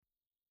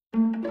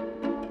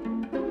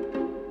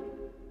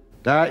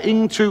Der er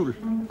ingen tvivl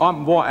om,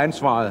 hvor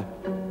ansvaret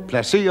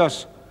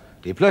placeres.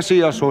 Det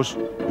placeres hos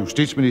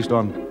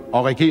justitsministeren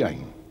og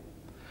regeringen.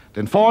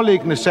 Den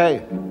foreliggende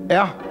sag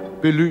er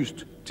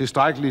belyst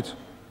tilstrækkeligt,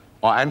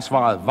 og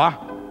ansvaret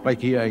var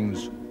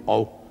regeringens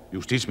og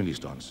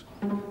justitsministerens.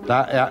 Der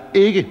er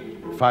ikke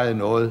fejet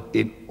noget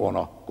ind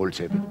under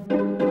gulvtæppet.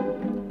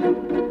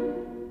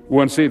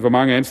 Uanset hvor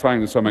mange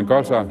anstrengelser man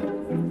gør sig,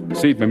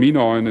 set med mine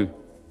øjne,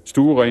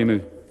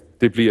 stuerene,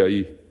 det bliver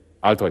I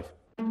aldrig.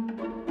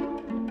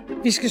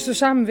 Vi skal stå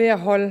sammen ved at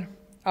holde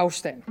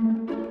afstand.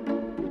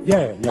 Ja,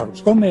 jeg vil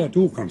skå med, at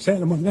du er kong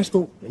Salomon.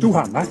 Værsgo. Du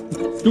har magten.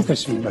 Du kan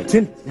svine mig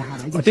til.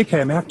 Og det kan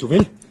jeg mærke, du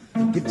vil.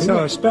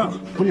 Så spørg.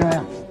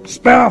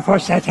 Spørg for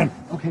satan.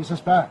 Okay, så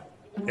spørg.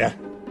 Ja.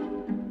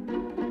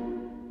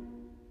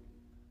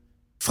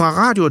 Fra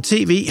radio og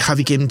tv har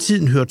vi gennem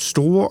tiden hørt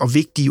store og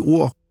vigtige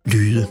ord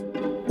lyde.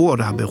 Ord,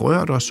 der har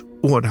berørt os.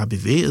 Ord, der har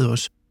bevæget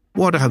os.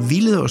 Ord, der har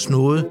villet os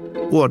noget.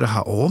 Ord, der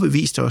har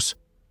overbevist os.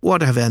 Ord,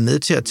 der har været med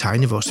til at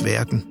tegne vores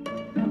verden.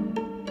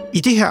 I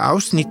det her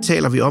afsnit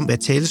taler vi om, hvad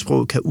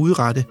talesproget kan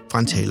udrette fra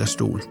en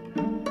talerstol.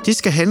 Det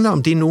skal handle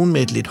om det, nogen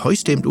med et lidt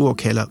højstemt ord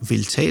kalder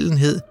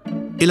veltalenhed,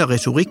 eller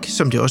retorik,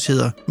 som det også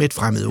hedder med et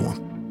fremmedord.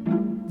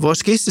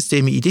 Vores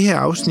gæstestemme i det her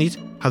afsnit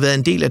har været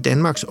en del af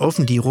Danmarks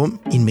offentlige rum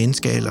i en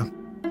menneskealder.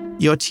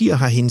 I årtier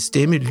har hendes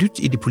stemme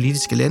lyttet i det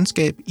politiske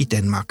landskab i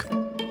Danmark.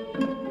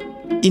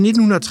 I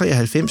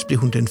 1993 blev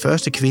hun den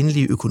første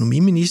kvindelige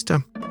økonomiminister.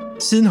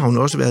 Siden har hun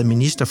også været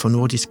minister for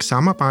nordisk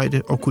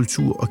samarbejde og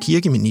kultur- og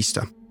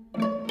kirkeminister.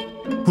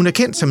 Hun er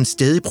kendt som en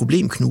stædig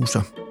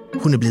problemknuser.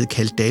 Hun er blevet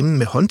kaldt damen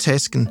med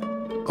håndtasken,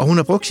 og hun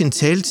har brugt sin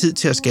taletid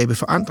til at skabe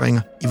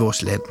forandringer i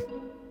vores land.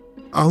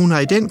 Og hun har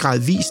i den grad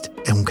vist,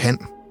 at hun kan.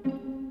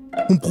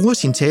 Hun bruger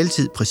sin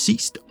taletid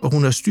præcist, og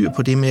hun har styr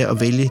på det med at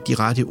vælge de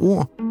rette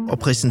ord og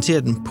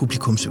præsentere dem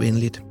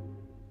publikumsvenligt.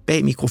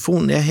 Bag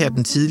mikrofonen er her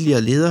den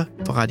tidligere leder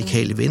for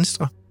Radikale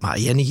Venstre,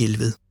 Marianne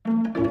Jelved.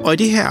 Og i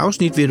det her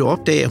afsnit vil du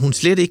opdage, at hun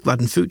slet ikke var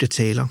den fødte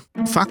taler.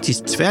 Faktisk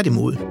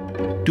tværtimod.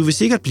 Du vil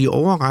sikkert blive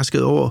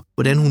overrasket over,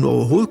 hvordan hun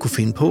overhovedet kunne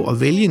finde på at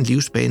vælge en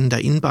livsbane, der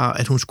indebar,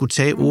 at hun skulle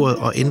tage ordet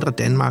og ændre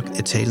Danmark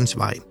af talens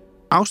vej.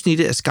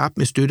 Afsnittet er skabt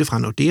med støtte fra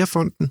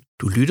Nordea-fonden.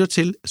 Du lytter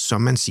til,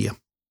 som man siger.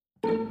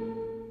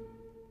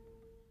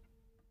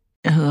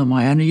 Jeg hedder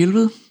Marianne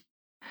Jelved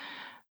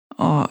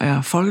og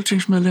er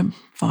folketingsmedlem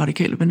for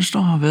Radikale Venstre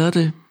og har været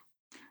det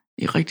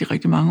i rigtig,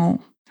 rigtig mange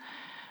år.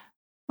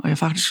 Og jeg har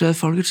faktisk været i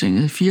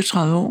Folketinget i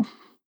 34 år.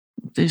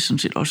 Det er sådan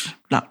set også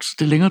langt.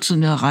 Det er længere tid,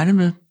 end jeg havde regnet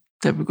med,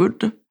 da jeg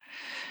begyndte.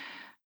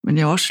 Men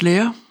jeg er også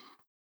lærer,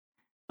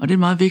 og det er en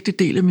meget vigtig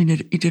del af min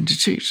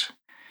identitet.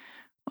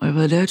 Og jeg har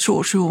været lærer i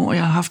 22 år, og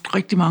jeg har haft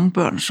rigtig mange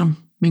børn, som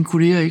mine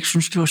kolleger ikke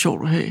synes, det var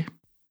sjovt at have. Jeg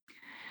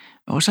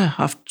har også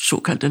haft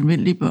såkaldt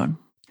almindelige børn.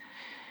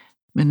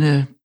 Men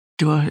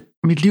det var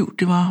mit liv,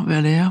 det var at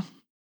være lærer.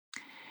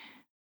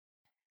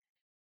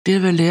 Det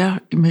at være lærer,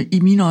 i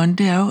mine øjne,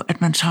 det er jo,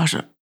 at man tager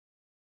sig,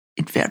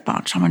 et hvert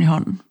barn tager man i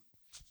hånden.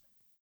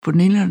 På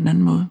den ene eller den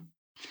anden måde.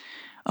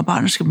 Og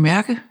barnet skal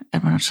mærke,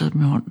 at man har taget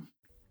dem i hånden.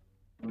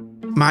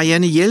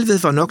 Marianne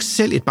Jelved var nok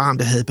selv et barn,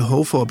 der havde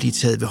behov for at blive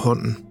taget ved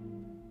hånden.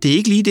 Det er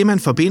ikke lige det, man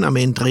forbinder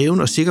med en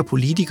dreven og sikker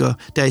politiker,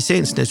 der i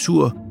sagens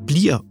natur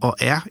bliver og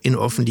er en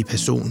offentlig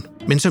person.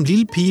 Men som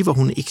lille pige var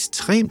hun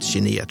ekstremt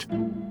genert.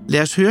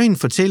 Lad os høre hende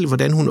fortælle,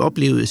 hvordan hun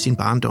oplevede sin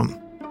barndom.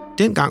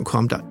 Dengang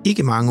kom der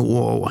ikke mange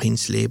ord over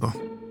hendes læber.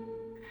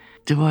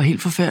 Det var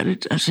helt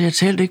forfærdeligt. Altså, jeg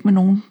talte ikke med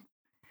nogen.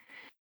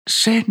 Jeg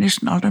sagde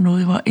næsten aldrig noget.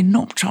 Jeg var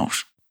enormt tavs.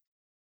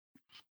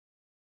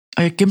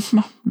 Og jeg gemte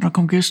mig, når der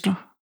kom gæster.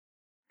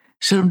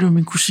 Selvom det var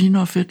mine kusiner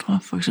og fætre,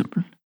 for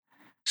eksempel.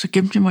 Så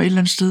gemte jeg mig et eller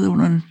andet sted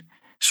under en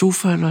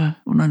sofa eller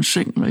under en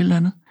seng eller et eller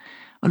andet.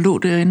 Og lå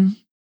derinde.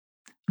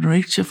 Og det var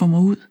ikke til at få mig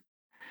ud.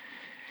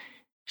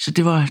 Så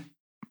det var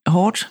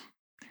hårdt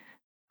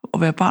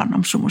at være barn,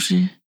 om så må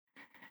sige.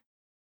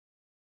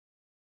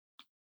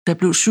 Da jeg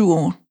blev 7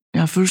 år,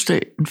 jeg har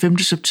fødselsdag den 5.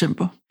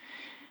 september.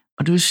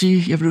 Og det vil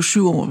sige, at jeg blev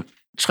 7 år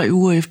 3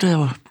 uger efter, jeg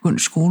var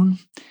begyndt i skolen.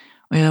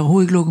 Og jeg har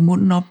overhovedet ikke lukket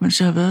munden op, mens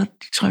jeg har været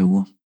de 3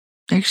 uger.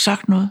 Jeg har ikke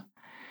sagt noget.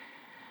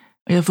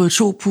 Og jeg har fået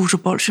 2 poser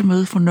bolsjer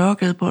med fra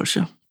Nørregade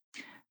bolsjer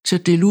til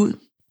at dele ud.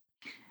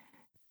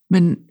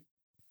 Men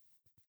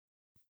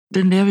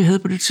den lærer, vi havde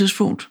på det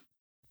tidspunkt,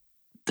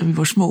 da vi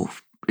var små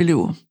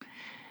elever,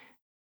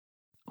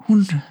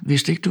 hun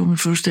vidste ikke, det var min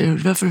fødselsdag.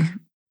 I hvert fald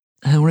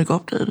havde hun ikke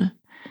opdaget det.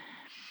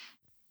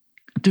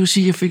 Det vil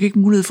sige, at jeg fik ikke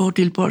mulighed for at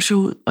dele bolsjer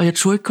ud, og jeg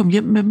tog ikke komme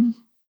hjem med dem.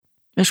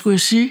 Hvad skulle jeg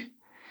sige?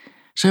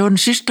 Så jeg var den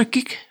sidste, der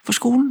gik fra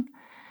skolen.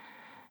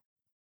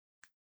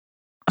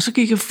 Og så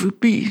gik jeg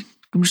forbi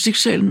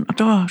gymnastiksalen, og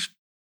der var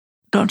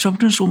dørens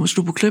omklædningsrum,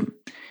 stod på klem.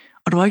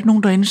 Og der var ikke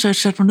nogen derinde, så jeg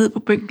satte mig ned på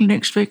bænken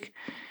længst væk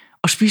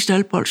og spiste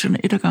alle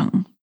bolsjerne et ad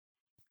gangen.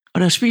 Og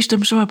da jeg spiste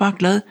dem, så var jeg bare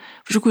glad,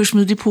 for så kunne jeg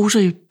smide de poser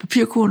i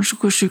papirkurven, så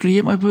kunne jeg cykle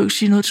hjem, og jeg behøvede ikke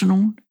sige noget til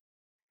nogen.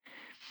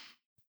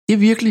 Det er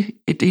virkelig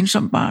et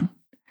ensomt barn,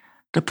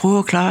 der prøver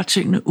at klare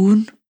tingene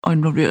uden at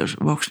involvere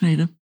voksne i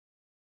det.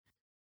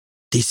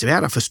 Det er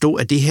svært at forstå,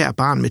 at det her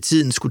barn med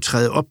tiden skulle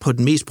træde op på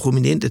den mest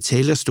prominente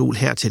talerstol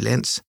her til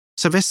lands.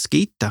 Så hvad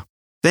skete der?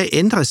 Hvad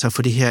ændrede sig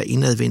for det her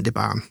indadvendte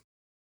barn?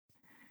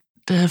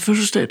 Da jeg havde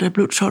fødselsdag, da jeg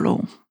blev 12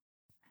 år,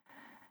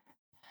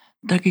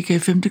 der gik jeg i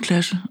 5.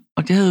 klasse,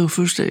 og det havde jo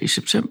fødselsdag i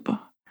september.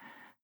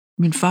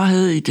 Min far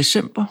havde i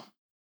december,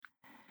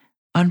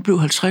 og han blev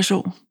 50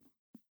 år.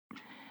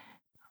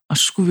 Og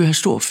så skulle vi have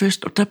stor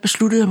fest, og der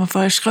besluttede jeg mig for,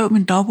 at jeg skrev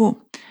min dagbog.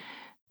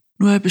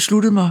 Nu har jeg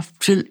besluttet mig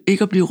til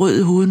ikke at blive rød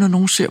i hovedet, når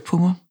nogen ser på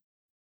mig.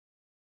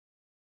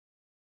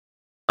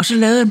 Og så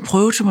lavede jeg en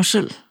prøve til mig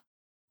selv.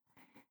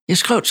 Jeg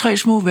skrev 3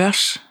 små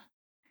vers,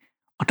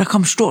 og der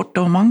kom stort.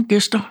 Der var mange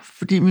gæster,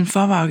 fordi min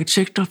far var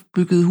arkitekt og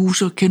byggede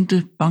huse og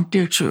kendte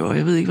bankdirektører, og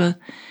jeg ved ikke hvad.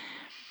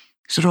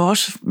 Så der var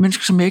også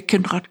mennesker, som jeg ikke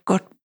kendte ret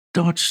godt,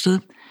 der var til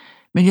stede.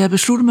 Men jeg havde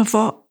besluttet mig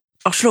for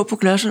at slå på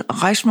glasset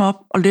og rejse mig op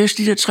og læse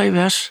de der 3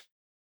 vers.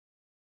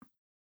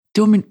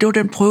 Det var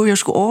den prøve, jeg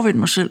skulle overvinde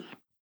mig selv.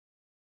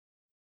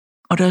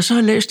 Og da jeg så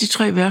havde læst de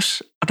 3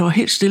 vers, og der var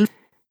helt stille,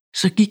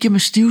 så gik jeg med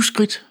stive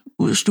skridt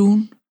ud af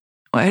stuen,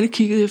 og alle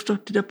kiggede efter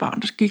det der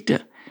barn, der gik der.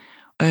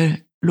 Og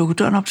jeg lukkede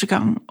døren op til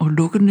gangen, og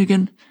lukkede den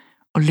igen,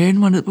 og lagde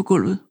mig ned på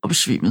gulvet og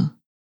besvimede.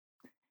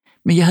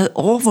 Men jeg havde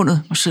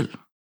overvundet mig selv.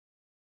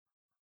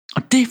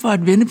 Og det var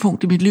et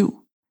vendepunkt i mit liv.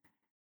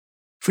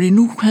 Fordi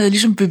nu havde jeg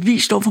ligesom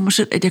bevist over for mig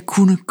selv, at jeg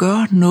kunne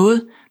gøre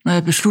noget, når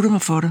jeg besluttede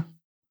mig for det.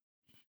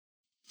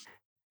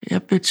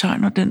 Jeg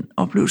betegner den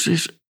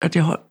oplevelse, at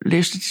jeg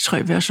læste de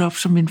 3 vers op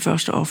som min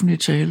første offentlige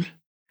tale.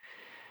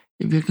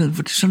 I virkeligheden,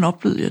 for sådan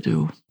oplevede jeg det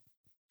jo.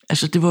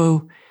 Altså, det var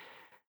jo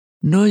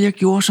noget, jeg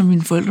gjorde, som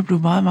mine forældre blev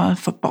meget, meget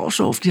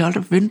forbavset over, fordi jeg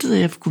aldrig ventede,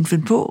 at jeg kunne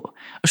finde på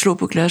at slå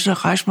på glasset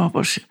og rejse mig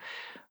op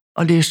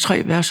og læse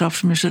 3 vers op,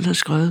 som jeg selv havde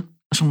skrevet,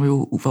 og som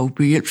jo var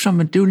ubehjælpsomme,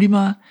 men det er jo lige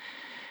meget.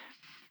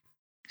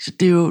 Så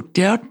det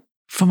er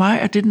for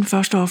mig, at det er den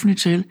første offentlige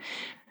tale.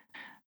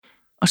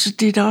 Og så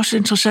det er da også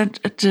interessant,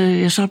 at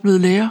jeg så er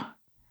blevet lærer,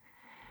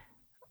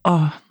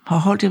 og har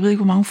holdt, jeg ved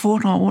ikke, hvor mange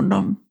foredrag rundt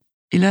om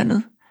i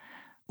landet,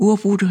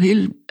 uafbrudt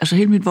hele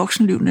mit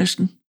voksenliv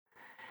næsten.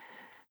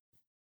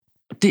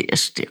 Det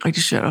er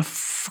rigtig svært at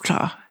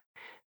forklare,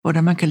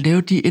 hvordan man kan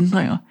lave de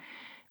ændringer.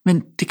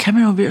 Men det kan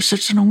man jo ved at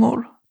sætte sig nogle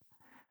mål.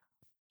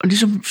 Og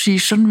ligesom sige,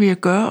 sådan vil jeg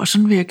gøre, og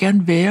sådan vil jeg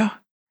gerne være.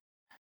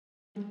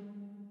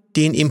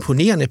 Det er en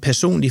imponerende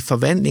personlig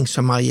forvandling,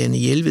 som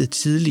Marianne Jelved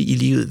tidligt i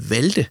livet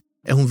valgte,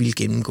 at hun ville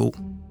gennemgå.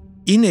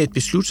 Indædt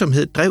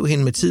beslutsomhed drev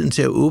hende med tiden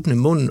til at åbne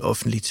munden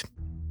offentligt.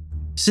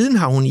 Siden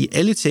har hun i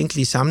alle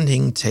tænkelige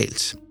sammenhænge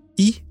talt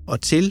i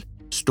og til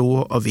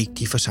store og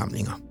vigtige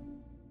forsamlinger.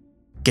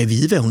 Gav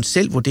vide, hvad hun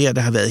selv vurderer,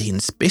 der har været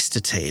hendes bedste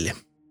tale.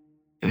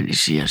 Jeg vil lige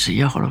sige, at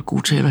jeg holder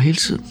gode taler hele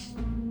tiden.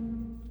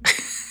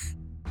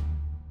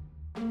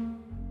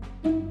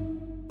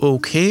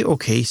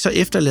 Okay, så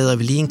efterlader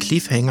vi lige en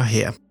cliffhanger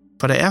her,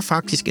 for der er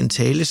faktisk en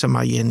tale, som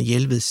Marianne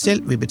Jelved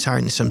selv vil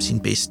betegne som sin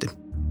bedste.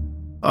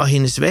 Og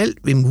hendes valg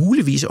vil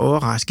muligvis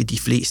overraske de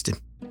fleste.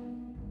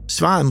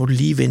 Svaret må du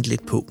lige vente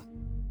lidt på.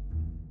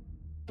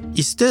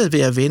 I stedet vil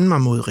jeg vende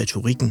mig mod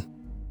retorikken.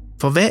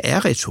 For hvad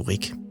er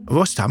retorik? Og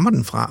hvor stammer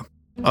den fra?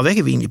 Og hvad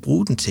kan vi egentlig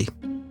bruge den til?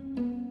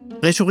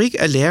 Retorik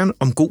er læren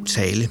om god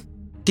tale.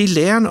 Det er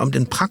læren om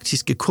den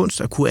praktiske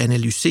kunst at kunne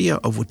analysere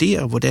og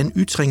vurdere, hvordan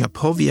ytringer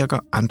påvirker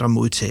andre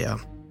modtagere.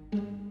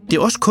 Det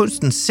er også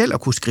kunsten selv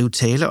at kunne skrive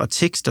taler og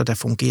tekster, der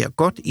fungerer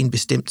godt i en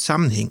bestemt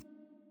sammenhæng.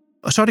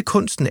 Og så er det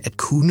kunsten at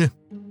kunne,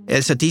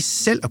 altså det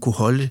selv at kunne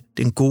holde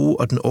den gode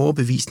og den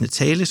overbevisende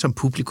tale, som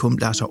publikum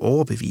lader sig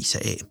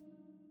overbevise af.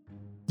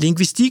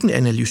 Lingvistikken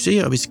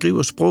analyserer og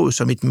beskriver sproget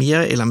som et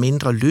mere eller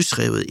mindre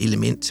løsrevet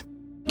element.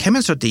 Kan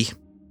man så det?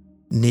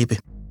 Næppe.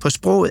 For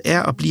sproget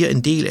er og bliver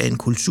en del af en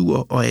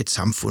kultur og af et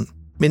samfund.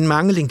 Men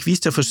mange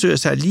lingvister forsøger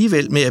sig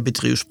alligevel med at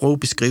bedrive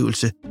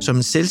sprogbeskrivelse som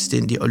en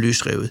selvstændig og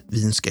løsrevet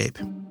videnskab.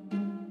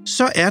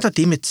 Så er der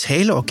det med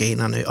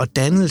taleorganerne og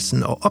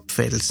dannelsen og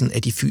opfattelsen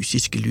af de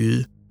fysiske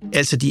lyde,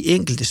 altså de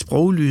enkelte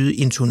sproglyde,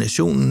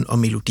 intonationen og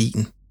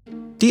melodien.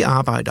 Det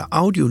arbejder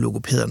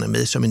audiologopæderne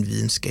med som en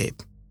videnskab.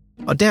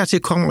 Og dertil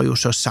kommer jo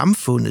så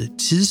samfundet,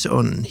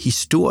 tidsånden,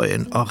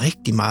 historien og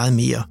rigtig meget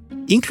mere,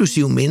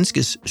 inklusive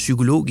menneskets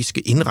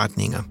psykologiske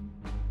indretninger.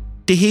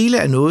 Det hele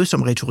er noget,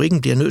 som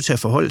retorikken bliver nødt til at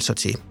forholde sig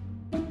til.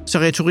 Så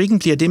retorikken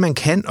bliver det, man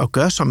kan og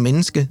gør som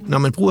menneske, når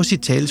man bruger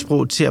sit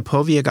talesprog til at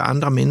påvirke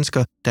andre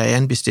mennesker, der er i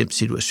en bestemt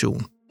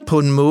situation. På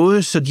en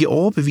måde, så de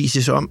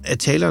overbevises om, at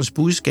talerens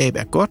budskab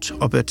er godt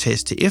og bør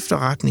tages til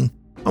efterretning,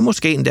 og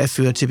måske endda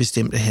føre til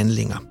bestemte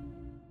handlinger.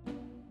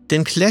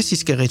 Den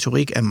klassiske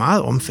retorik er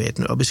meget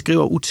omfattende og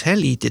beskriver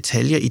utallige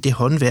detaljer i det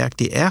håndværk,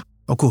 det er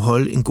at kunne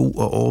holde en god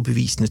og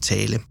overbevisende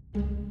tale.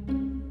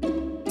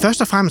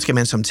 Først og fremmest skal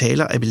man som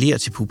taler appellere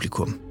til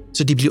publikum,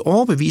 så de bliver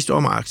overbevist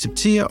om at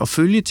acceptere og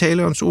følge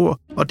talerens ord,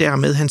 og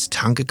dermed hans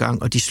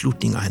tankegang og de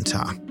slutninger, han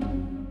tager.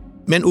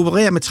 Man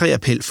opererer med 3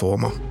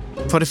 appelformer.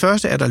 For det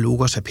første er der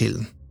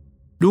logosappellen.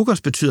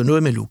 Logos betyder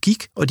noget med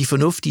logik og de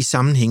fornuftige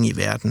sammenhænge i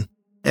verden,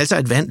 altså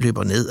at vand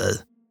løber nedad.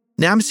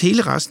 Nærmest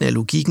hele resten af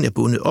logikken er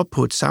bundet op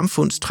på et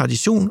samfunds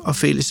tradition og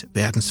fælles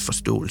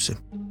verdensforståelse.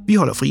 Vi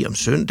holder fri om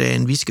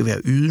søndagen, vi skal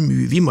være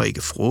ydmyge, vi må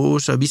ikke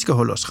fråse, vi skal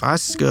holde os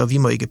raske, og vi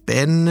må ikke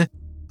bande,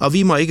 og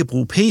vi må ikke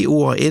bruge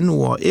P-ord,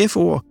 N-ord og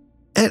F-ord,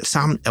 Alt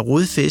sammen er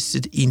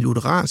rodfæstet i en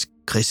lutheransk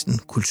kristen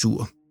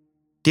kultur.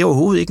 Det er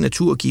overhovedet ikke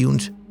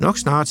naturgivent, nok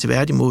snarere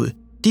tværtimod.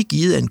 Det er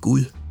givet af en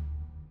Gud.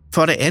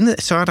 For det andet,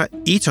 så er der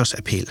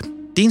etosappel.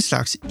 Det er en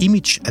slags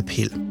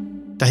imageappel,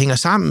 der hænger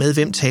sammen med,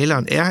 hvem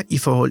taleren er i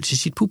forhold til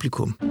sit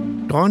publikum.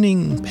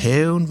 Dronningen,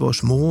 paven,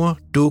 vores mor,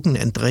 dukken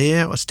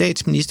Andrea og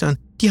statsministeren,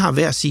 de har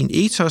hver sin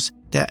ethos,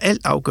 der er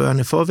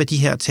altafgørende for, hvad de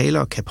her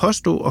talere kan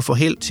påstå og få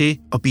held til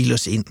at bilde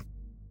os ind.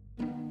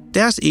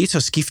 Deres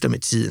ethos skifter med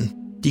tiden.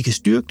 De kan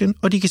styrke den,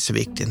 og de kan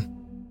svække den.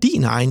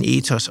 Din egen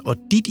ethos og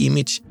dit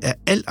image er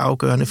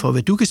altafgørende for,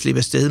 hvad du kan slippe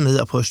afsted med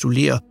at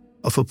postulere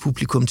og få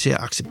publikum til at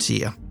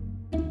acceptere.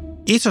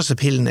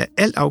 Etosappellen er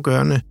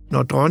altafgørende,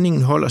 når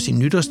dronningen holder sin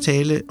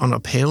nytårstale, og når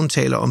paven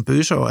taler om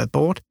bøsser og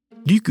abort,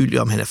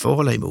 ligegyldigt om han er for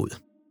eller imod.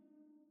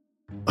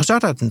 Og så er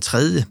der den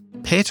tredje,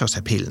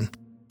 patosappellen.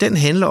 Den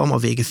handler om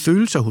at vække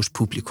følelser hos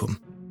publikum.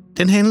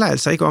 Den handler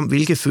altså ikke om,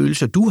 hvilke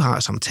følelser du har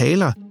som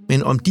taler,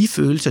 men om de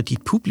følelser,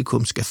 dit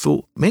publikum skal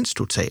få, mens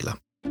du taler.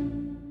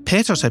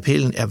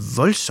 Patosappellen er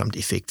voldsomt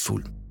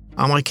effektfuld.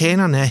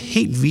 Amerikanerne er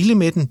helt vilde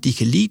med den, de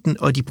kan lide den,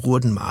 og de bruger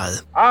den meget.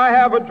 I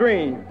have a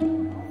dream.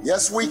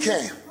 Yes, we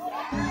can.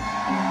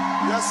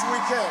 Yes, we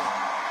can.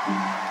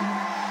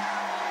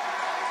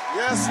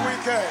 Yes, we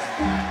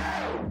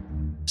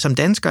can. Som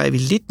danskere er vi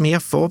lidt mere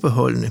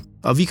forbeholdne,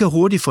 og vi kan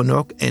hurtigt få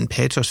nok af en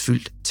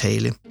patosfyldt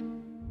tale.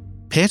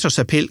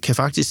 Patosappel kan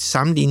faktisk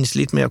sammenlignes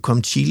lidt med at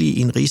komme chili i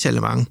en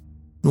risalamande.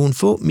 Nogle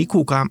få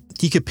mikrogram,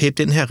 de kan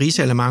peppe den her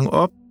risalamande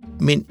op,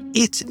 men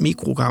 1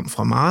 mikrogram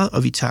for meget,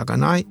 og vi takker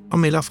nej og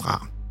melder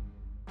fra.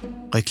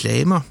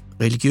 Reklamer,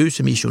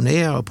 religiøse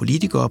missionærer og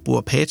politikere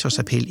bruger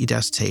patosappel i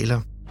deres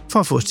taler, for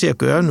at få os til at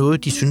gøre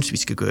noget, de synes, vi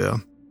skal gøre.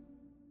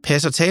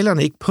 Passer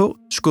talerne ikke på,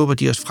 skubber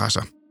de os fra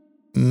sig.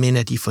 Men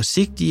er de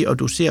forsigtige og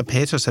doserer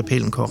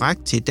patosappellen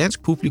korrekt til et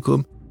dansk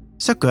publikum,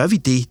 så gør vi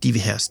det, de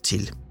vil have os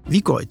til. Vi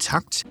går i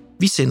takt,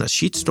 vi sender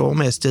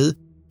shitstorme afsted,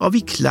 og vi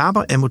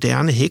klapper af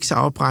moderne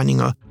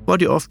hekseafbrændinger, hvor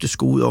det ofte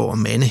skal ud over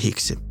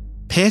mandehekse.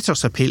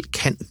 Patosappel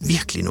kan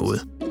virkelig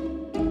noget.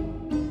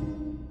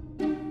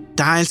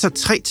 Der er altså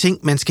 3 ting,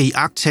 man skal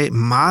iagttage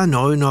meget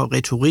nøje, når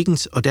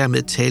retorikkens og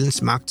dermed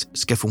talens magt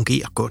skal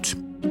fungere godt.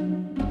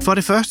 For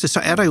det første, så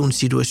er der jo en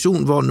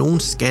situation, hvor nogen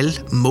skal,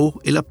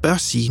 må eller bør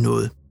sige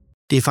noget.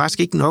 Det er faktisk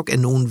ikke nok, at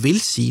nogen vil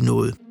sige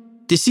noget.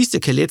 Det sidste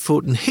kan let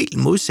få den helt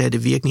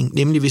modsatte virkning,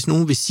 nemlig hvis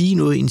nogen vil sige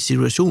noget i en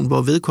situation,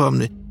 hvor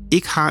vedkommende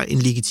ikke har en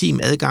legitim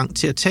adgang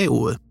til at tage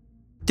ordet.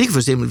 Det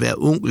kan fx være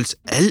onkels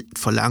alt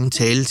for lange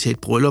tale til et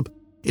bryllup,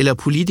 eller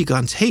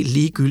politikerens helt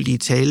ligegyldige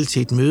tale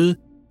til et møde,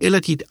 eller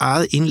dit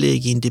eget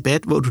indlæg i en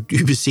debat, hvor du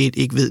dybest set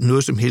ikke ved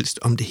noget som helst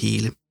om det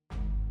hele.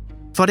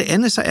 For det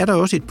andet, så er der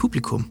også et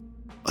publikum,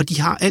 og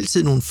de har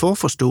altid nogle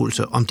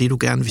forforståelser om det, du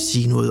gerne vil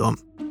sige noget om.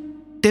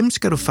 Dem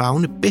skal du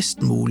favne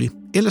bedst muligt,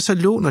 ellers så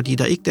låner de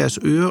dig ikke deres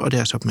ører og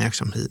deres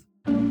opmærksomhed.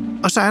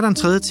 Og så er der en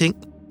tredje ting.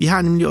 Vi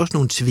har nemlig også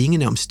nogle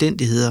tvingende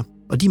omstændigheder,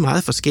 og de er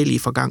meget forskellige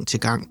fra gang til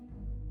gang.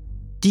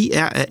 De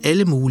er af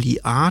alle mulige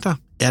arter.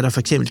 Er der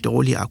f.eks.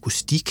 dårlig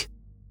akustik?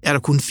 Er der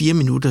kun 4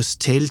 minutters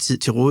taletid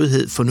til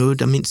rådighed for noget,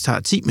 der mindst tager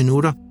 10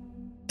 minutter?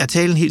 Er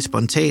talen helt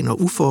spontan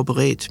og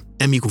uforberedt?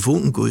 Er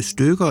mikrofonen gået i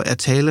stykker? Er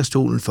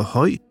talerstolen for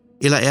høj?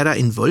 Eller er der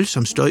en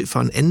voldsom støj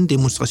for en anden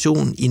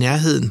demonstration i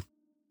nærheden?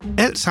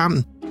 Alt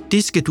sammen,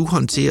 det skal du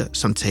håndtere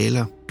som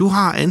taler. Du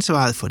har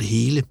ansvaret for det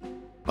hele.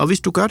 Og hvis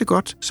du gør det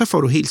godt, så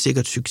får du helt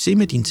sikkert succes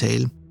med din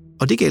tale.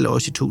 Og det gælder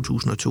også i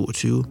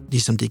 2022,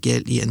 ligesom det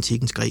galt i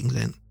antikkens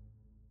Grækenland.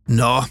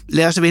 Nå,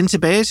 lad os vende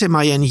tilbage til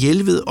Marianne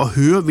Jelved og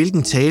høre,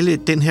 hvilken tale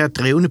den her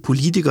drevne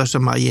politiker,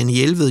 som Marianne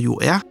Jelved jo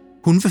er,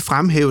 hun vil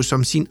fremhæve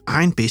som sin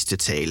egen bedste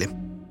tale.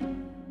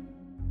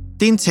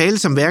 Det er en tale,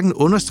 som hverken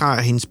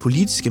understreger hendes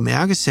politiske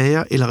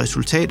mærkesager eller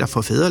resultater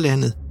for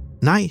fædrelandet.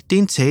 Nej, det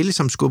er en tale,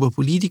 som skubber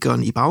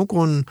politikeren i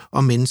baggrunden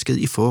og mennesket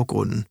i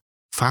forgrunden.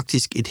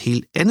 Faktisk et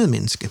helt andet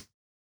menneske.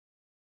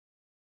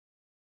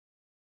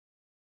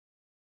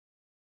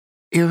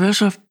 Jeg vil være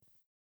så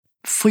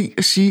fri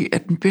at sige,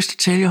 at den bedste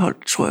tale, jeg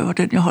holdt, tror jeg, var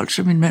den, jeg holdt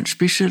til min mands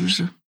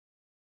bisættelse.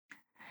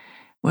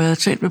 Hvor jeg havde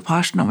talt med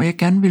præsten om, at jeg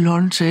gerne ville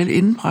holde en tale,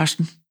 inden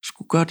præsten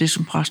skulle gøre det,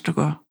 som præster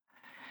gør.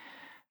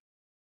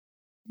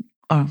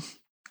 Og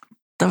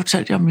der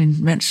fortalte jeg om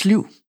min mands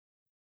liv.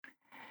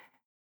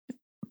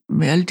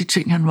 Med alle de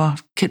ting, han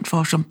var kendt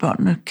for, som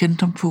børnene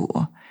kendte ham på,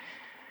 og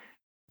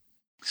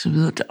så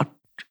videre. Og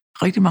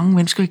rigtig mange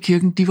mennesker i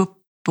kirken, de var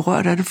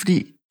berørt af det,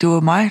 fordi det var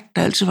mig,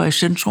 der altid var i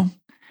centrum.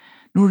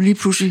 Nu er det lige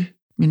pludselig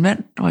min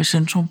mand, der var i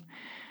centrum.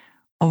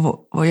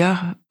 Og hvor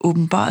jeg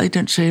åbenbarede i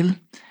den tale,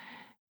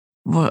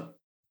 hvor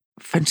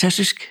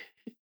fantastisk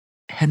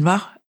han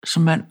var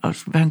som mand, og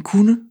hvad han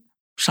kunne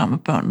sammen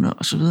med børnene,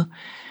 og så videre.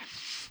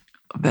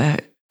 Og hvad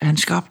han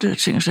skabte af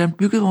ting, så han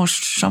byggede vores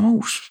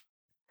sommerhus.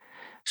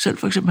 Selv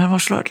for eksempel, han var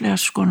sløjtlærer,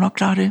 så skulle han nok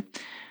klare det.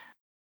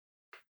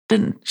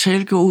 Den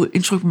tale gjorde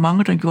indtryk på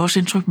mange, den gjorde også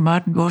indtryk på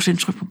mig, den gjorde også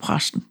indtryk på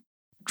præsten.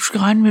 Du skal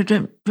regne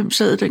med, hvem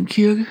sad i den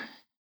kirke.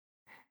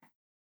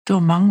 Der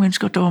var mange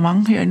mennesker, der var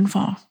mange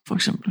herindefra, for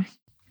eksempel.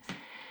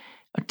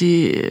 Og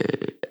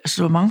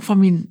der var mange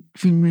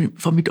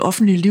fra mit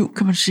offentlige liv,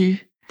 kan man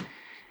sige.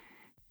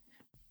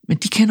 Men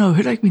de kender jo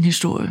heller ikke min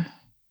historie.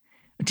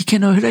 Og de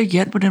kender jo heller ikke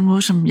Jan på den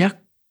måde, som jeg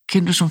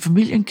kendte, som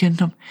familien kendte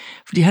ham.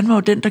 Fordi han var jo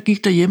den, der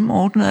gik derhjemme og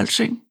ordnede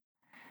alting.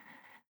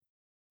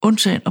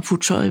 Undtagen at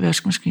putte tøjet i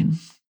vaskemaskinen.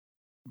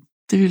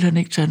 Det ville han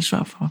ikke tage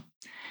ansvar for.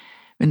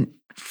 Men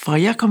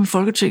fra jeg kom i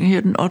Folketinget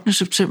her den 8.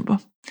 september,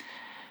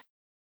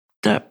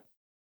 der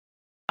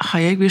har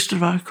jeg ikke vidst, at det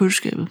var i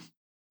køleskabet.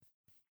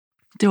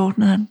 Det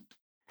ordnede han.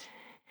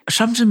 Og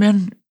samtidig med, at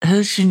han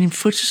havde sine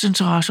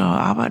fritidsinteresser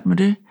og arbejde med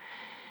det,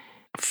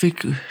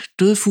 fik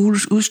døde fugle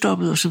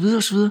udstoppet osv.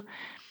 osv.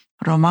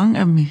 Og der var mange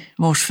af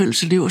vores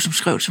fælles elever, som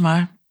skrev til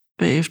mig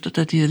bagefter,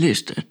 da de havde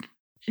læst, at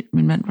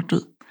min mand var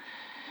død,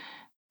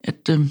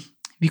 at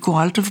vi går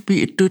aldrig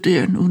forbi et dødt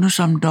æren, uden at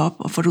samle det op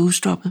og få det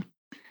udstoppet.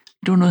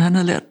 Det var noget, han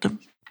havde lært dem.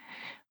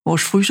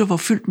 Vores fryser var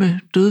fyldt med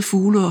døde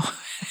fugle,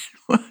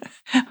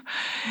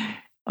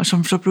 og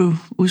som så blev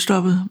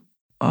udstoppet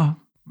og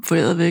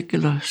foræret væk,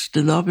 eller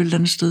stillet op et eller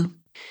andet sted.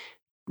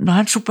 Når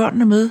han tog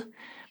børnene med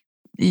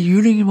i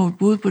Jyllinge, hvor vi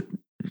boede på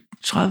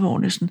 30 år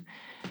næsten,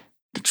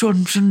 der tog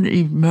han sådan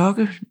i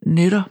mørke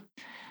nætter,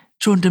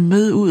 tog han dem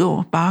med ud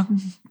over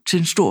bakken til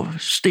en stor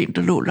sten,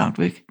 der lå langt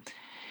væk.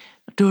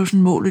 Det var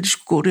sådan målet, at de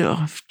skulle gå der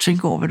og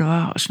tænke over, hvad det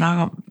var, og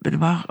snakke om, hvad det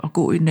var at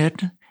gå i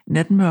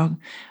nattenmørke,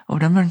 og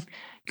hvordan man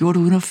gjorde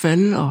det uden at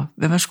falde, og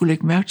hvad man skulle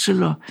lægge mærke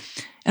til, og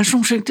altså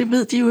nogle ting, det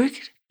ved de jo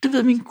ikke. Det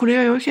ved mine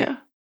kolleger jo ikke her.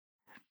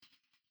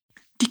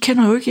 De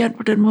kender jo ikke Jan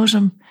på den måde,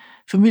 som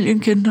familien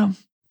kendte ham.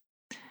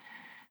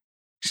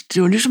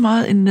 Det var lige så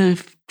meget en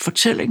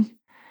fortælling,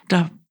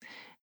 der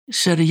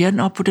satte Jan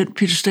op på den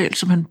piedestal,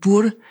 som han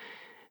burde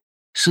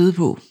sidde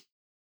på,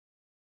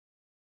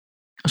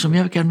 og som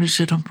jeg gerne ville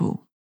sætte ham på.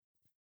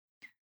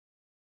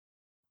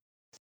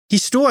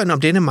 Historien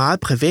om denne meget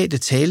private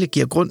tale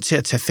giver grund til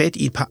at tage fat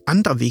i et par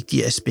andre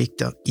vigtige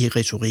aspekter i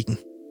retorikken.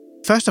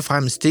 Først og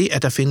fremmest det,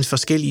 at der findes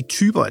forskellige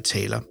typer af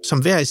taler,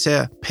 som hver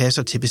især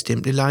passer til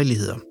bestemte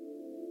lejligheder.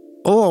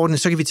 Overordnet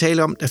så kan vi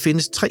tale om, at der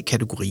findes 3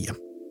 kategorier.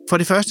 For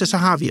det første så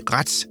har vi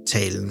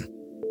retstalen.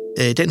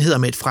 Den hedder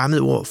med et fremmed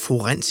ord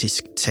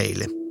forensisk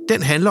tale.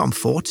 Den handler om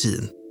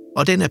fortiden,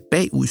 og den er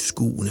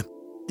bagudskuende.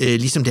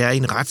 Ligesom det er i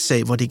en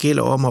retssag, hvor det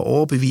gælder om at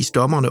overbevise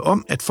dommerne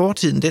om, at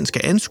fortiden den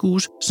skal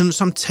anskues, sådan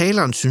som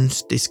taleren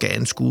synes, det skal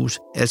anskues,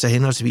 altså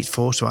henholdsvis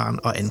forsvaren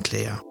og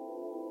anklager.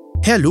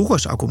 Her er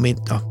Logos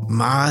argumenter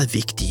meget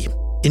vigtige.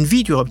 En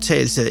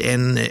videooptagelse af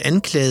en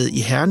anklaget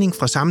i Herning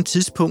fra samme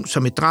tidspunkt,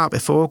 som et drab er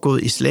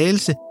foregået i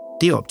Slagelse,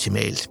 det er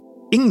optimalt.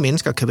 Ingen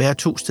mennesker kan være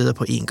 2 steder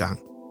på én gang.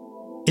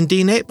 En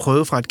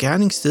DNA-prøve fra et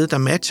gerningssted, der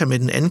matcher med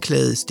den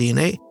anklagedes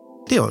DNA,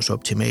 det er også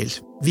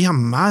optimalt. Vi har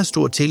meget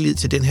stor tillid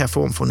til den her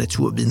form for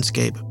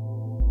naturvidenskab.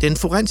 Den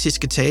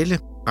forensiske tale,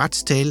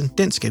 retstalen,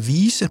 den skal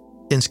vise,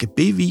 den skal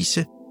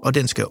bevise, og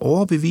den skal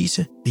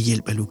overbevise ved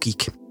hjælp af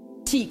logik.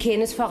 10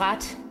 kendes for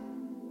ret.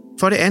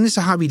 For det andet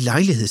så har vi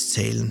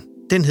lejlighedstalen.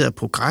 Den hedder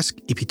på græsk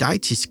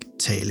epideitisk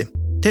tale.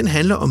 Den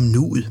handler om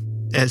nuet,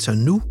 altså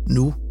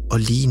nu og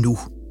lige nu.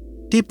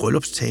 Det er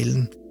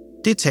bryllupstalen.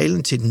 Det er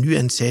talen til den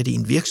nyansatte i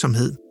en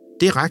virksomhed.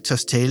 Det er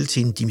rektors tale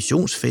til en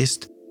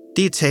dimissionsfest.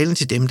 Det er talen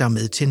til dem, der er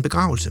med til en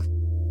begravelse.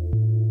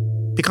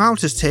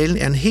 Begravelsestalen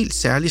er en helt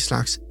særlig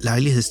slags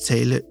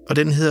lejlighedstale, og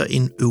den hedder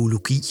en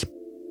øologi.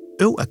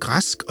 Øv er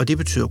græsk, og det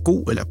betyder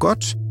god eller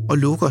godt, og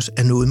logos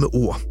er noget med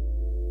ord.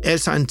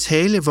 Altså en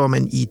tale, hvor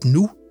man i et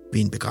nu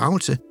ved en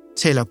begravelse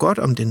taler godt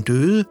om den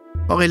døde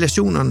og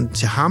relationerne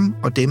til ham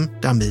og dem,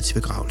 der er med til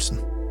begravelsen.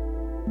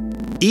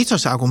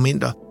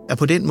 Ethos-argumenter er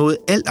på den måde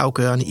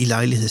altafgørende i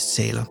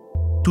lejlighedstaler.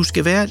 Du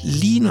skal være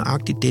lige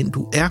nøjagtigt den,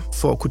 du er,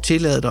 for at kunne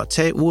tillade dig at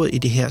tage ordet i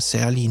det her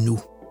særlige nu.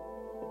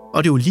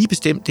 Og det er jo lige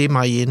bestemt det,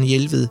 Marianne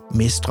Jelved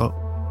mestrer.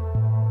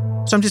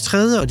 Som det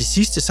tredje og det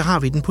sidste, så har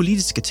vi den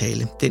politiske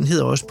tale. Den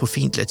hedder også på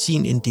fint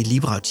latin en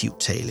deliberativ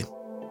tale.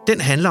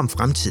 Den handler om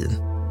fremtiden,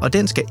 og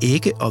den skal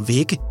ægge og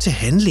vække til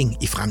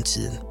handling i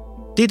fremtiden.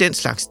 Det er den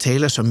slags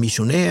taler, som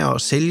missionærer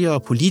og sælgere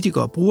og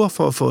politikere bruger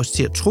for at få os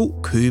til at tro,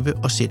 købe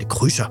og sætte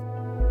krydser.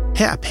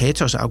 Her er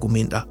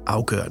patos-argumenter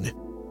afgørende.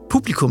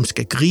 Publikum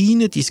skal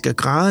grine, de skal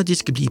græde, de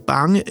skal blive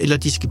bange, eller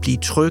de skal blive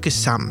trygge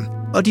sammen.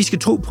 Og de skal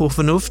tro på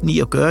fornuften i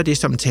at gøre det,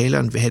 som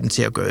taleren vil have den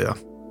til at gøre.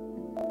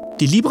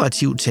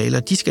 Deliberative taler,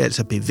 de skal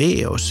altså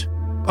bevæge os.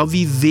 Og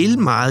vi vil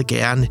meget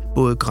gerne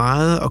både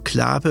græde og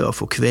klappe og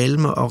få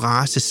kvalme og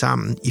rase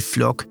sammen i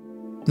flok,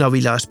 når vi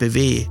lader os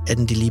bevæge af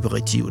den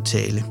deliberative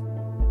tale.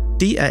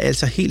 Det er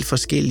altså helt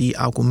forskellige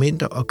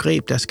argumenter og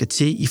greb, der skal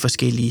til i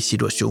forskellige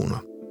situationer.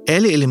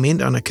 Alle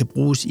elementerne kan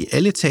bruges i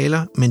alle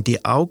taler, men det er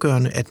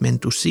afgørende, at man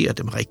doserer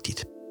dem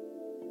rigtigt.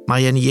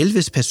 Marianne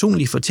Jelveds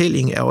personlige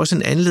fortælling er også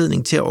en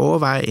anledning til at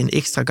overveje en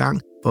ekstra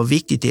gang, hvor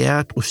vigtigt det er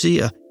at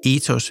dosere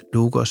ethos,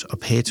 logos og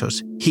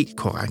patos helt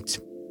korrekt.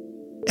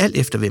 Alt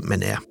efter hvem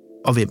man er,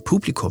 og hvem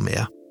publikum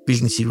er,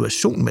 hvilken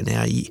situation man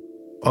er i,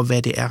 og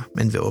hvad det er,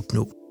 man vil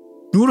opnå.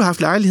 Nu har du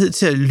haft lejlighed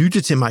til at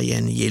lytte til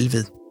Marianne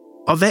Jelved.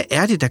 Og hvad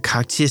er det, der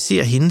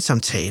karakteriserer hende som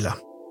taler?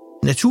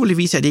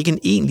 Naturligvis er det ikke en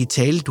egentlig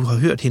tale, du har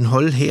hørt hende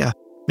holde her,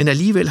 men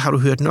alligevel har du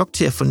hørt nok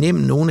til at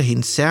fornemme nogle af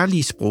hendes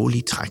særlige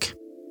sproglige træk.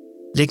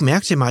 Læg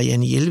mærke til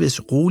Marianne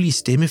Jelveds rolige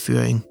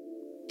stemmeføring.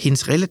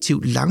 hendes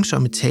relativt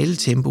langsomme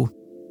taletempo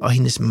og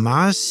hendes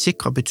meget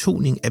sikre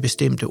betoning af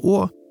bestemte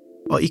ord,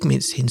 og ikke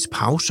mindst hendes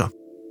pauser,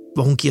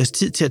 hvor hun giver os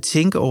tid til at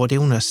tænke over det,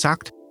 hun har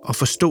sagt, og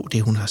forstå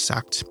det, hun har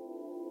sagt.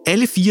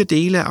 Alle 4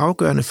 dele er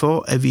afgørende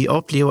for, at vi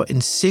oplever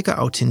en sikker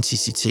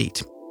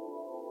autenticitet.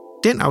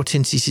 Den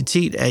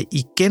autenticitet er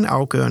igen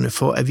afgørende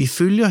for, at vi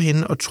følger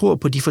hende og tror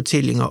på de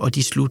fortællinger og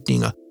de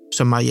slutninger,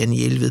 som Marianne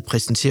Jelved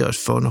præsenterer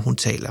os for, når hun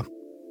taler.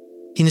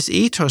 Hendes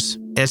ethos,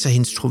 altså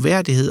hendes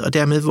troværdighed og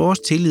dermed vores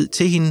tillid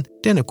til hende,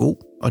 den er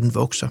god, og den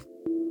vokser.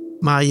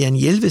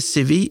 Marianne Jelveds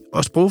CV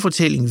og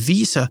sprogfortælling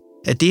viser,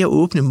 at det at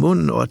åbne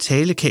munden og at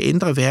tale kan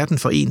ændre verden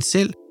for en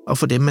selv og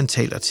for dem, man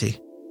taler til.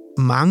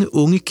 Mange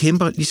unge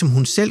kæmper, ligesom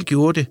hun selv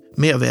gjorde det,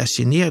 med at være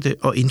generte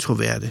og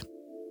introverte.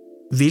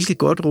 Hvilket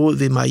godt råd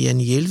vil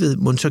Marianne Jelved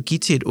mon så give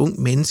til et ung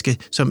menneske,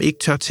 som ikke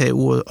tør tage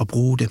ordet og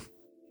bruge det?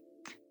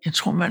 Jeg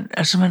tror,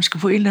 man skal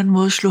på en eller anden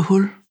måde slå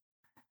hul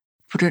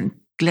på den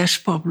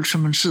glasboble,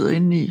 som man sidder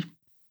inde i,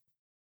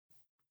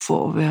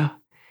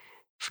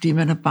 fordi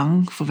man er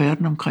bange for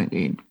verden omkring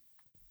en.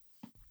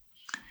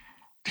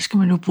 Det skal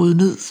man jo bryde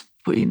ned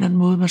på en eller anden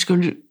måde. Man skal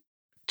jo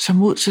tage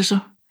mod til sig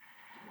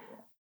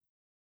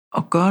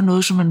og gøre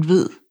noget, som man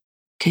ved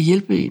kan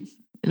hjælpe en,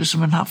 eller som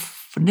man har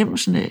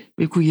fornemmelsen af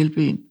vil kunne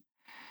hjælpe en.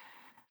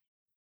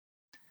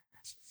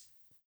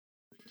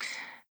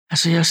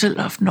 Altså, jeg har selv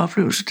haft en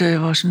oplevelse, da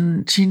jeg var sådan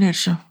en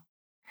teenager,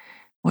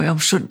 hvor jeg om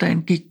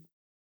søndagen gik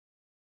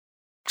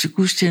til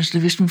gudstjeneste,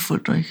 det vidste mine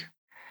forældre ikke.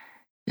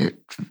 Jeg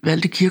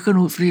valgte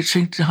kirkerne ud, fordi jeg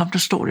tænkte, det er ham, der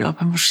står deroppe,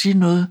 han må sige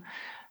noget,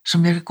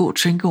 som jeg kan gå og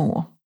tænke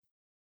over.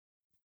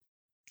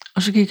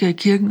 Og så gik jeg i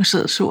kirken og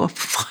sad og så op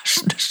på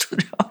præsten, der stod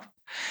deroppe,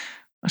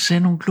 og sagde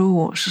nogle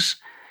kloge ord.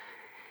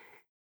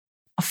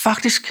 Og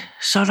faktisk,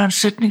 så er der en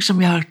sætning,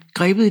 som jeg har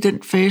grebet i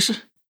den fase.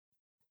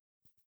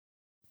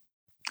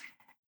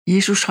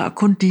 Jesus har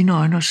kun dine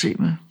øjne at se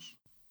med.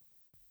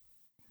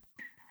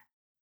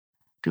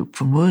 Det er jo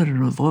på en måde, det er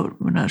noget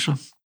vrøvl,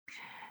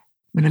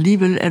 men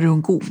alligevel er det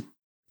jo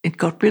et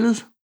godt billede.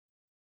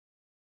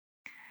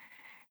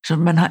 Så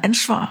man har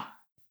ansvar.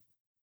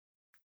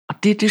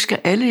 Og det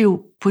skal alle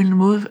jo på en eller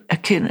anden måde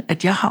erkende,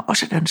 at jeg har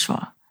også et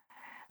ansvar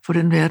for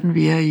den verden,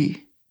 vi er i.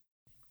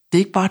 Det er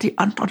ikke bare de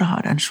andre, der har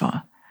et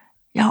ansvar.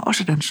 Jeg har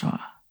også et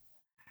ansvar.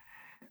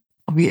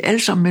 Og vi er alle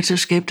sammen med til at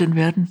skabe den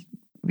verden,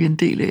 vi er en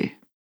del af.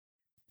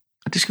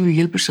 Og det skal vi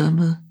hjælpe sig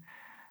med.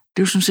 Det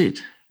er jo sådan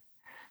set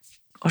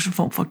også en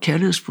form for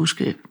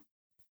kærlighedsbudskab,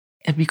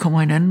 at vi kommer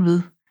hinanden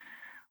ved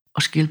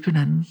og skal hjælpe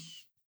hinanden.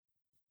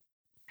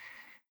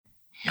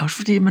 Ja, også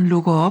fordi man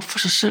lukker op for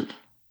sig selv.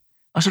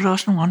 Og så er der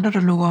også nogle andre, der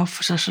lukker op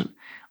for sig selv.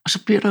 Og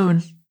så bliver der jo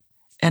en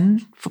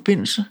anden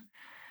forbindelse,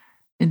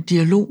 en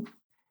dialog,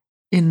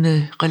 en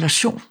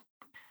relation.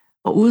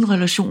 Og uden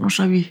relationer,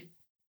 så er vi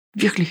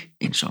virkelig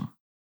ensomme.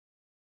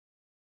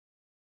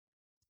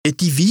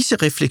 De vise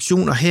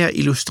refleksioner her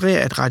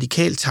illustrerer, at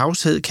radikal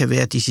tavshed kan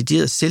være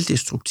decideret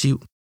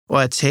selvdestruktiv,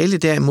 og at tale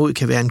derimod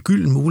kan være en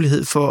gylden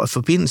mulighed for at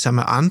forbinde sig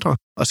med andre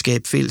og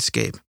skabe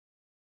fællesskab.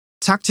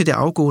 Tak til det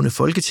afgående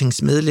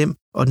folketingsmedlem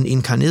og den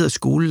inkarnerede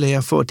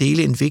skolelærer for at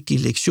dele en vigtig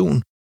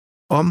lektion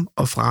om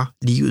og fra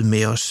livet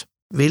med os.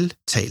 Vel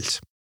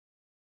talt.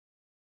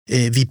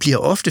 Vi bliver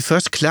ofte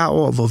først klar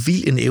over, hvor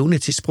vild en evne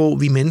til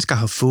sprog vi mennesker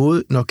har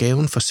fået, når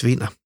gaven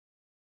forsvinder.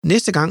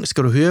 Næste gang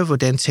skal du høre,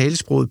 hvordan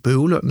talesproget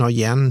bøvler, når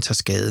hjernen tager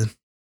skade.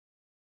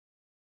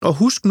 Og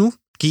husk nu,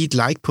 giv et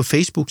like på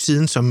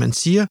Facebook-siden, som man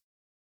siger,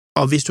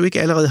 og hvis du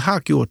ikke allerede har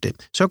gjort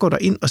det, så gå der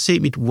ind og se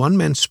mit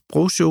one-man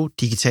sprogshow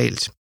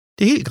digitalt.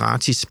 Det er helt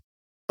gratis,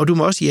 og du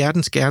må også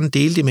hjertens gerne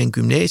dele det med en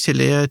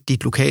gymnasielærer,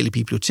 dit lokale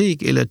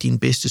bibliotek eller din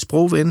bedste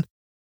sprogven.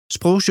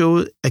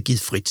 Sprogshowet er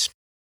givet frit.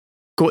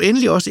 Gå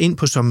endelig også ind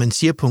på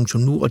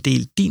sommansiger.nu og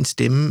del din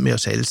stemme med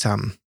os alle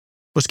sammen.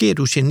 Måske er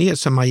du genert,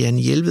 som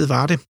Marianne Jelved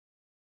var det,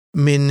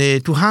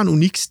 men du har en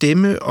unik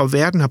stemme, og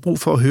verden har brug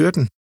for at høre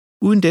den.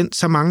 Uden den,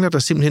 så mangler der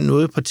simpelthen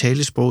noget på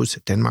talesprogets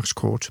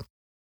Danmarkskort.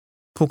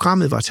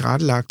 Programmet var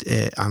tilrettelagt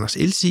af Anders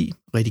Elsi,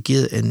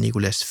 redigeret af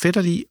Nicolas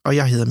Fetterli, og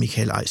jeg hedder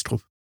Michael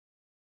Ejstrup.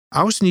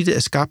 Afsnittet er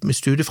skabt med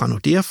støtte fra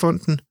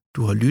Nordea-fonden.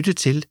 Du har lyttet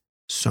til,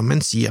 som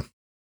man siger.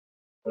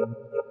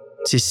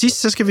 Til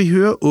sidst så skal vi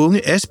høre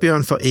unge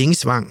Asbjørn fra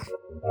Engesvang.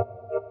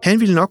 Han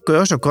ville nok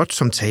gøre så godt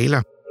som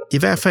taler. I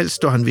hvert fald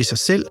står han ved sig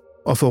selv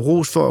og får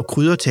ros for at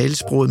krydre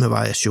talesproget med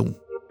variation.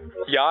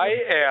 Jeg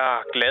er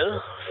glad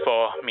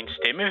for min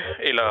stemme,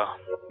 eller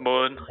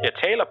måden, jeg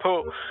taler på,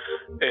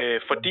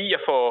 fordi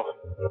jeg får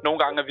nogle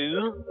gange at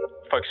vide,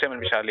 for eksempel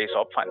hvis jeg læser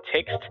op fra en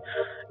tekst,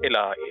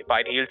 eller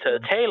bare i det hele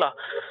taget taler,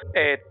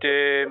 at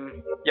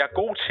jeg er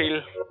god til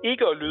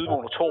ikke at lyde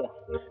monoton,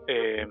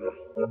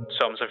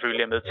 som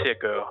selvfølgelig er med til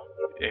at gøre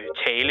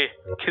tale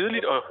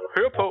kedeligt at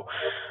høre på.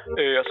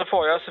 Og så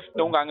får jeg også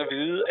nogle gange at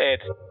vide,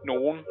 at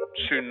nogen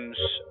synes,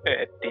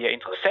 at det er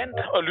interessant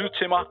at lytte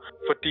til mig,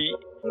 fordi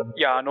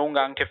jeg nogle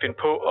gange kan finde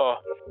på at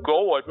gå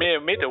over et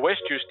mere midt- og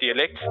westjysk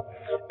dialekt.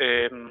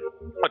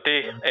 Og det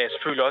er jeg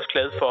selvfølgelig også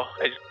glad for,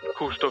 at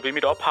kunne stå ved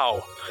mit ophav.